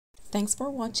Thanks for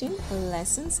watching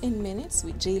Lessons in Minutes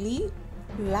with Jaylee.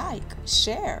 Like,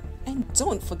 share, and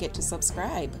don't forget to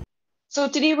subscribe. So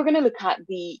today we're going to look at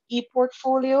the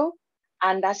e-portfolio,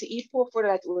 and that's the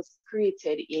e-portfolio that was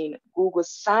created in Google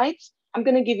Sites. I'm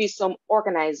going to give you some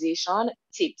organization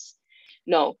tips.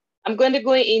 Now, I'm going to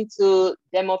go into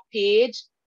demo page,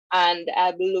 and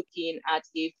I'll be looking at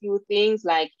a few things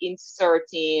like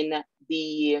inserting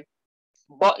the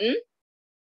button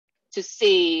to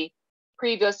say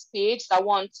previous page. So I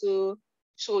want to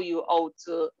show you how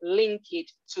to link it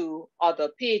to other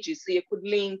pages. So you could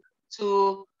link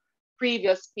to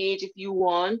previous page if you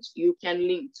want. You can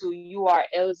link to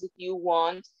URLs if you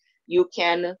want. You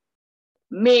can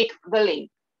make the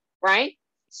link, right?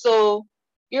 So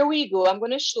here we go. I'm going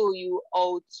to show you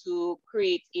how to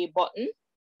create a button.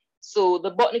 So the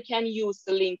button can use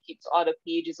to link it to other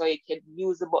pages, or you can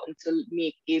use the button to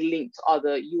make a link to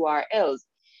other URLs.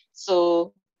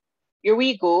 So here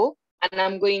we go. And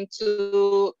I'm going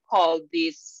to call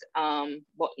this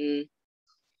button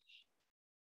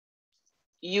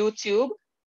YouTube.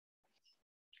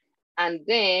 And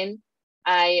then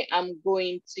I am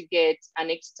going to get an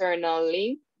external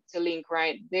link to link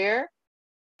right there.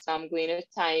 So I'm going to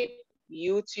type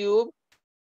YouTube,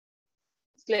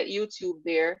 select YouTube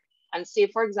there, and say,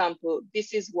 for example,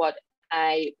 this is what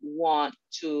I want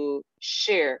to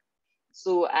share.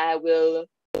 So I will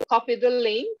copy the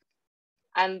link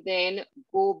and then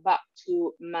go back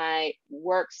to my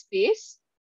workspace.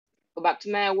 Go back to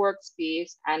my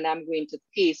workspace, and I'm going to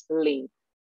paste the link.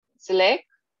 Select,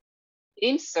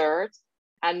 insert,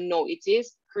 and now it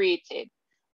is created.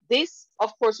 This,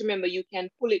 of course, remember, you can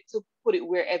put it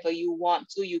wherever you want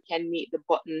to. You can make the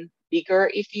button bigger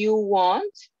if you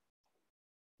want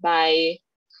by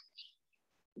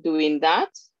doing that,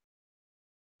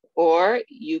 or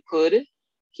you could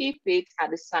keep it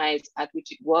at the size at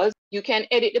which it was. You can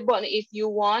edit the button if you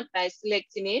want by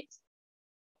selecting it.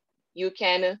 You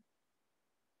can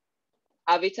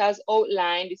have it as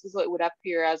outline. This is how it would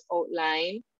appear as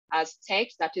outline. As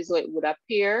text, that is how it would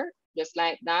appear, just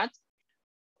like that.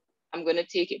 I'm going to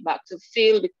take it back to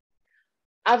filled.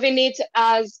 Having it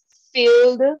as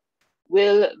filled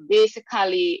will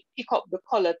basically pick up the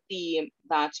color theme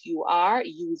that you are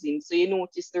using. So you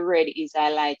notice the red is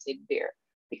highlighted there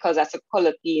because that's a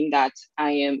color theme that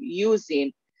I am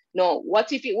using. Now,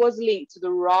 what if it was linked to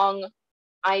the wrong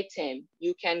item?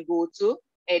 You can go to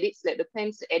edit, select the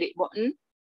pencil edit button,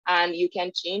 and you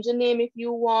can change the name if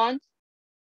you want.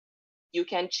 You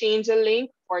can change a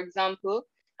link. For example,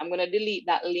 I'm going to delete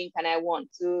that link and I want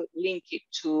to link it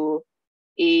to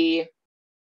a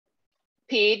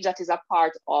page that is a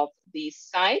part of the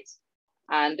site.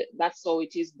 And that's how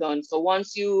it is done. So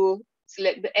once you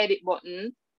select the edit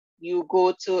button, you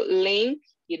go to link,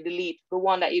 you delete the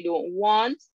one that you don't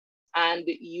want, and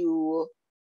you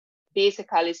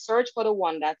basically search for the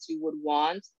one that you would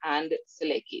want and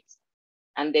select it.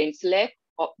 And then select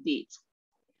update.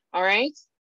 All right.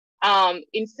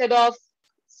 Instead of,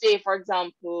 say, for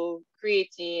example,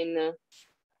 creating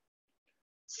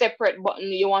separate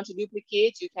button you want to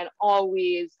duplicate, you can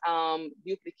always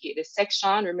duplicate the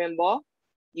section. Remember,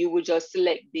 you would just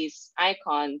select this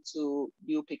icon to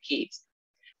duplicate.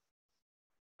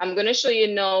 I'm going to show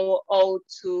you now how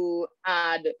to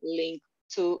add link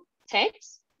to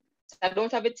text. I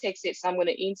don't have a text yet, so I'm going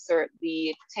to insert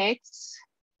the text,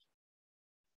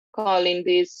 calling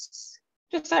this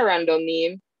just a random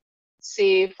name.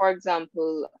 Say, for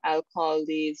example, I'll call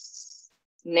this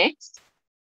next,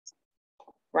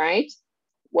 right?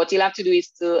 What you'll have to do is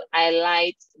to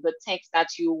highlight the text that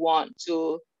you want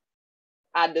to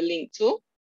add the link to.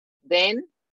 Then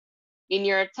in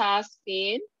your task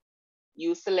pane,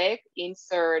 you select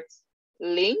insert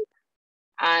link.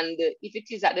 And if it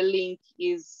is that the link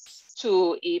is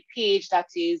to a page that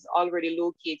is already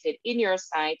located in your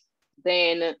site,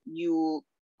 then you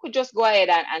could just go ahead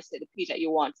and set the page that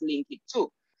you want to link it to.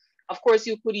 Of course,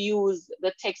 you could use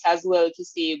the text as well to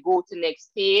say, go to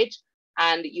next page,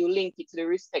 and you link it to the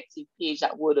respective page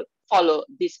that would follow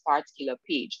this particular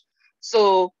page.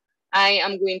 So I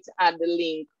am going to add the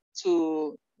link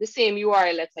to the same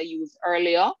URL that I used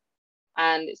earlier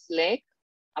and select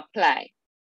apply.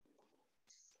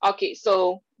 Okay,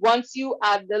 so once you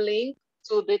add the link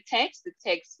to the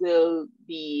text will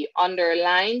be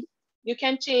underlined. You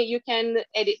can change, you can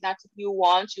edit that if you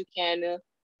want. You can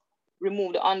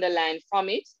remove the underline from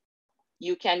it.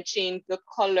 You can change the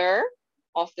color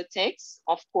of the text,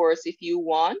 of course, if you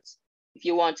want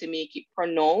to make it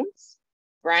pronounced,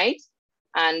 right?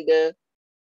 And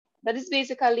that is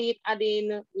basically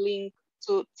adding link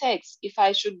to text. If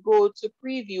I should go to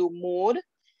preview mode,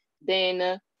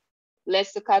 then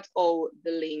let's look at how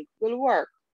the link will work.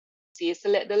 So you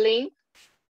select the link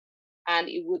and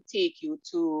it would take you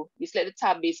to, you select the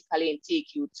tab basically and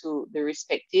take you to the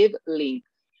respective link.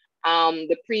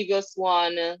 The previous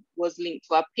one was linked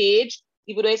to a page,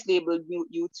 even though it's labeled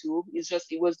YouTube,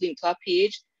 it was linked to a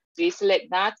page. So you select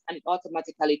that and it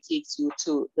automatically takes you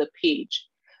to the page.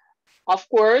 Of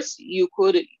course, you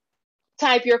could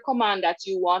type your command that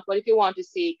you want, but if you want to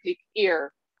say click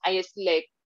here, and you select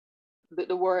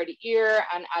the word here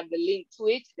and add the link to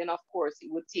it, then of course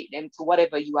it would take them to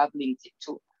whatever you have linked it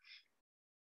to.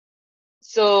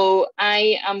 So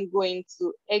I am going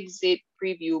to exit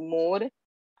preview mode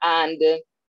and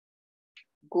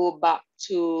go back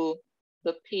to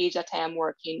the page that I am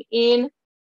working in,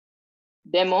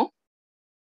 demo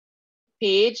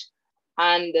page.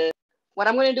 And what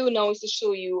I'm going to do now is to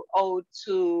show you how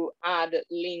to add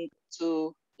link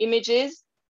to images.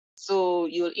 So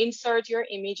you'll insert your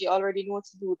image. You already know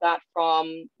to do that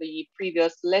from the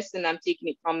previous lesson. I'm taking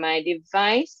it from my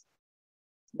device.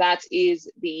 That is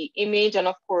the image. And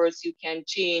of course, you can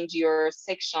change your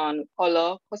section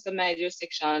color, customize your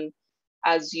section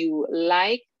as you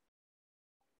like.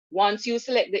 Once you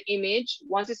select the image,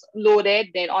 once it's loaded,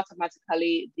 then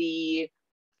automatically the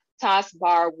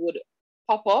taskbar would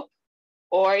pop up.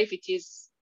 Or if it is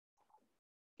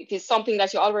something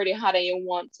that you already had and you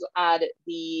want to add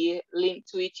the link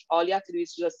to it, all you have to do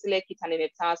is just select it and then the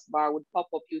taskbar would pop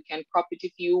up. You can crop it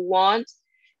if you want.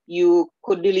 You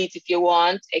could delete if you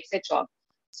want, etc.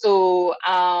 So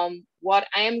what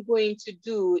I am going to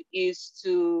do is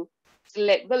to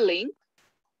select the link,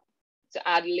 to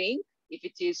add link. If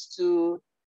it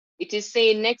is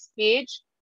saying next page.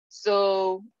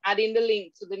 So adding the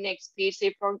link to the next page,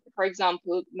 say for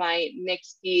example, my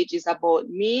next page is about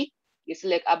me. You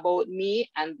select about me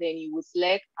and then you will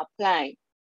select apply.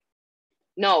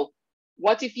 Now,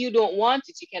 what if you don't want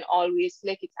it? You can always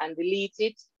select it and delete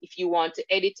it if you want to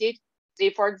edit it.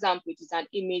 Say for example, it is an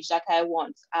image that I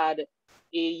want to add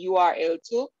a URL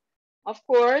to. Of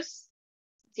course,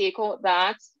 take out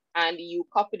that and you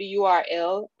copy the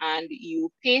URL and you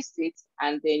paste it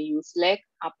and then you select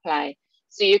apply.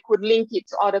 So you could link it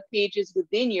to other pages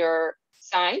within your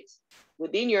site,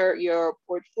 within your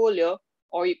portfolio,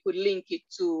 or you could link it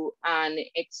to an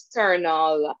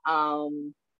external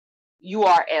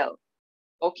URL,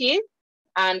 okay?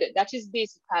 And that is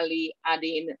basically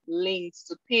adding links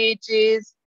to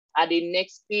pages, adding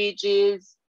next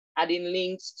pages, adding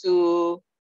links to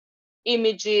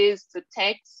images, to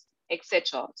text,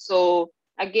 etc. So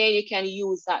again, you can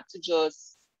use that to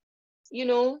just,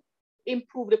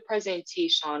 improve the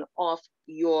presentation of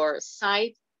your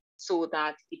site so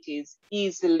that it is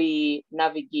easily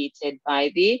navigated by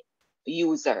the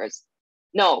users.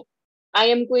 Now, I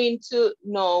am going to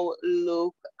now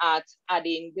look at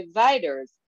adding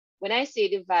dividers. When I say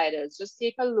dividers, just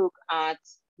take a look at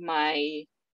my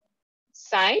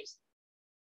site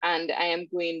and I am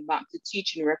going back to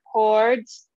teaching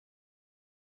records.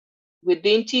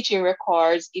 Within teaching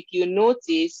records, if you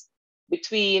notice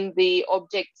between the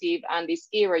objective and this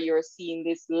area, you're seeing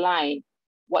this line.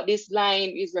 What this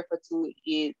line is referred to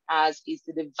is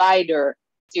the divider.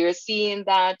 So you're seeing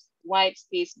that white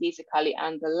space basically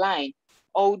and the line.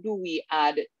 How do we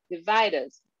add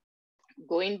dividers?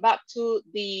 Going back to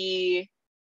the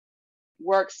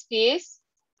workspace,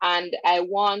 and I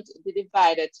want the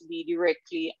divider to be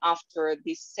directly after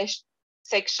this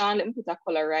section. Let me put a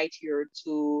color right here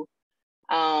to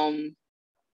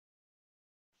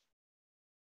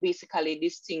basically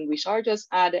distinguish, or just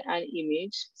add an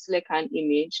image, select an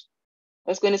image.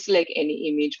 I was going to select any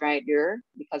image right there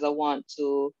because I want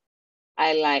to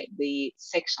highlight the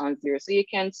sections there so you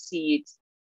can see it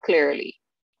clearly.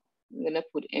 I'm going to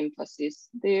put emphasis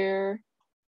there.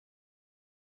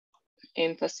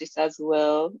 Emphasis as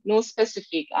well. No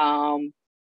specific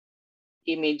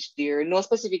image there, no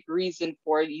specific reason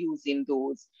for using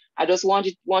those. I just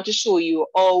want to show you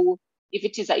how, if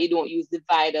it is that you don't use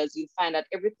dividers, you'll find that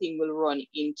everything will run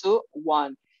into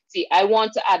one. See, I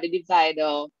want to add a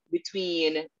divider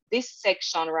between this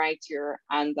section right here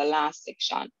and the last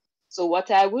section. So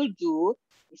what I will do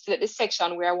is select the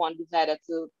section where I want divider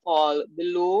to fall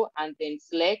below and then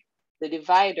select the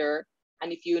divider.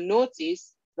 And if you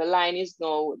notice, the line is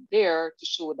now there to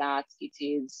show that it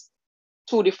is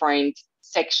two different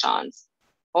sections.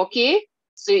 Okay,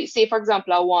 so say for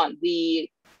example, I want the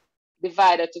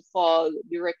divider to fall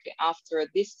directly after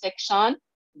this section,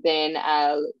 then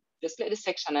I'll just select the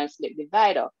section and select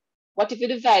divider. What if the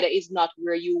divider is not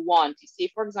where you want it? Say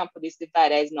for example, this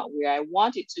divider is not where I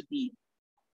want it to be.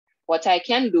 What I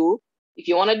can do If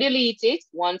you want to delete it,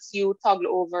 once you toggle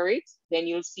over it, then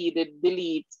you'll see the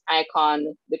delete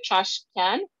icon, the trash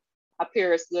can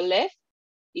appears to the left.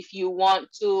 If you want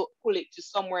to pull it to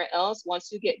somewhere else,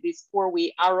 once you get this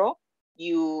 4-way arrow,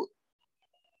 you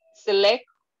select,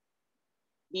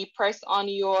 press on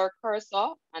your cursor,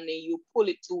 and then you pull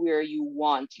it to where you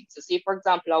want it. So say, for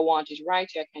example, I want it right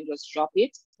here, I can just drop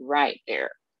it right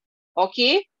there.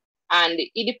 Okay, and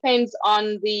it depends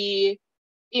on the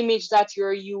image that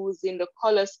you're using, the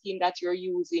color scheme that you're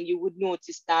using. You would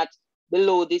notice that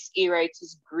below this area, it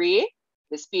is gray.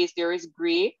 The space there is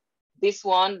gray. This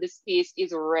one, the space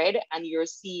is red, and you're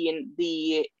seeing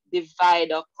the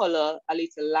divider color a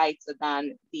little lighter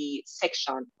than the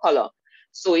section color.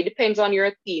 So it depends on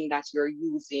your theme that you're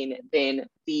using. Then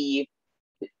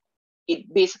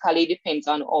it basically depends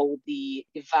on how the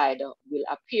divider will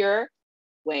appear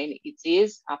when it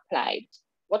is applied.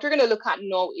 What we're going to look at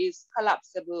now is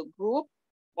collapsible group.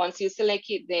 Once you select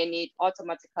it, then it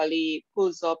automatically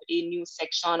pulls up a new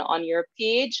section on your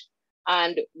page.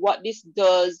 And what this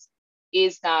does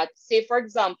is that, say, for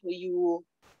example, you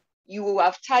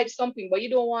have typed something, but you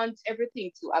don't want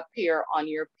everything to appear on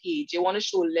your page. You want to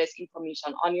show less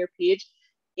information on your page.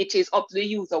 It is up to the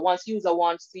user. Once user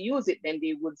wants to use it, then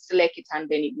they would select it, and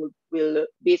then it will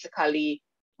basically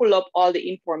pull up all the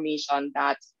information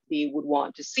that they would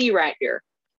want to see right there.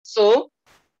 So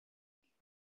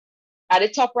at the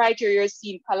top right here, you're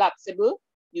seeing collapsible.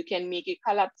 You can make it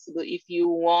collapsible if you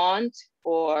want,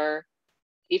 or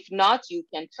if not, you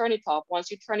can turn it off.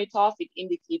 Once you turn it off, it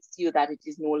indicates to you that it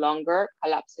is no longer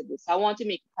collapsible. So I want to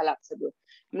make it collapsible.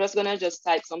 I'm just gonna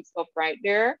type some stuff right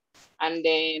there, and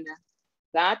then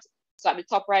that. So at the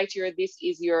top right here, this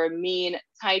is your main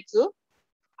title.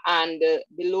 And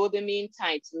below the main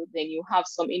title, then you have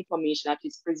some information that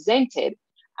is presented,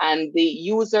 and the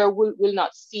user will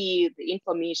not see the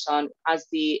information as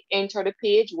they enter the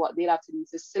page. What they'll have to do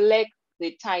is select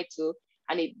the title,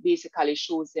 and it basically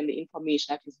shows them the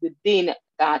information that is within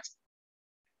that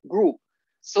group.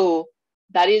 So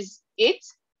that is it.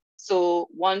 So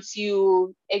once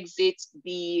you exit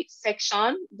the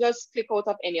section, just click out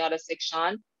of any other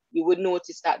section. You would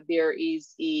notice that there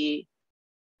is a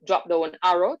drop down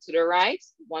arrow to the right.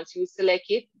 Once you select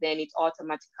it, then it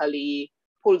automatically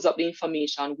pulls up the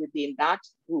information within that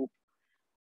group.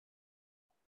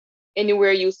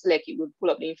 Anywhere you select, it will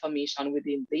pull up the information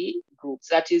within the group.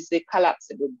 So that is the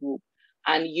collapsible group.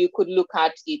 And you could look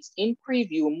at it in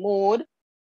preview mode.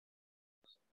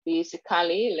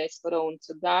 Basically, let's go down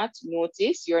to that.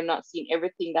 Notice you're not seeing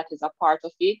everything that is a part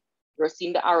of it. You're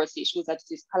seeing the arrow, so it shows that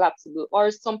it is collapsible.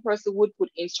 Or some person would put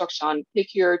instruction, click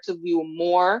here to view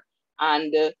more.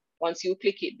 And once you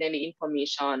click it, then the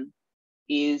information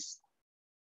is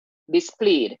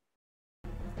displayed.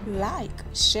 Like,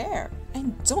 share,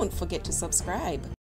 and don't forget to subscribe.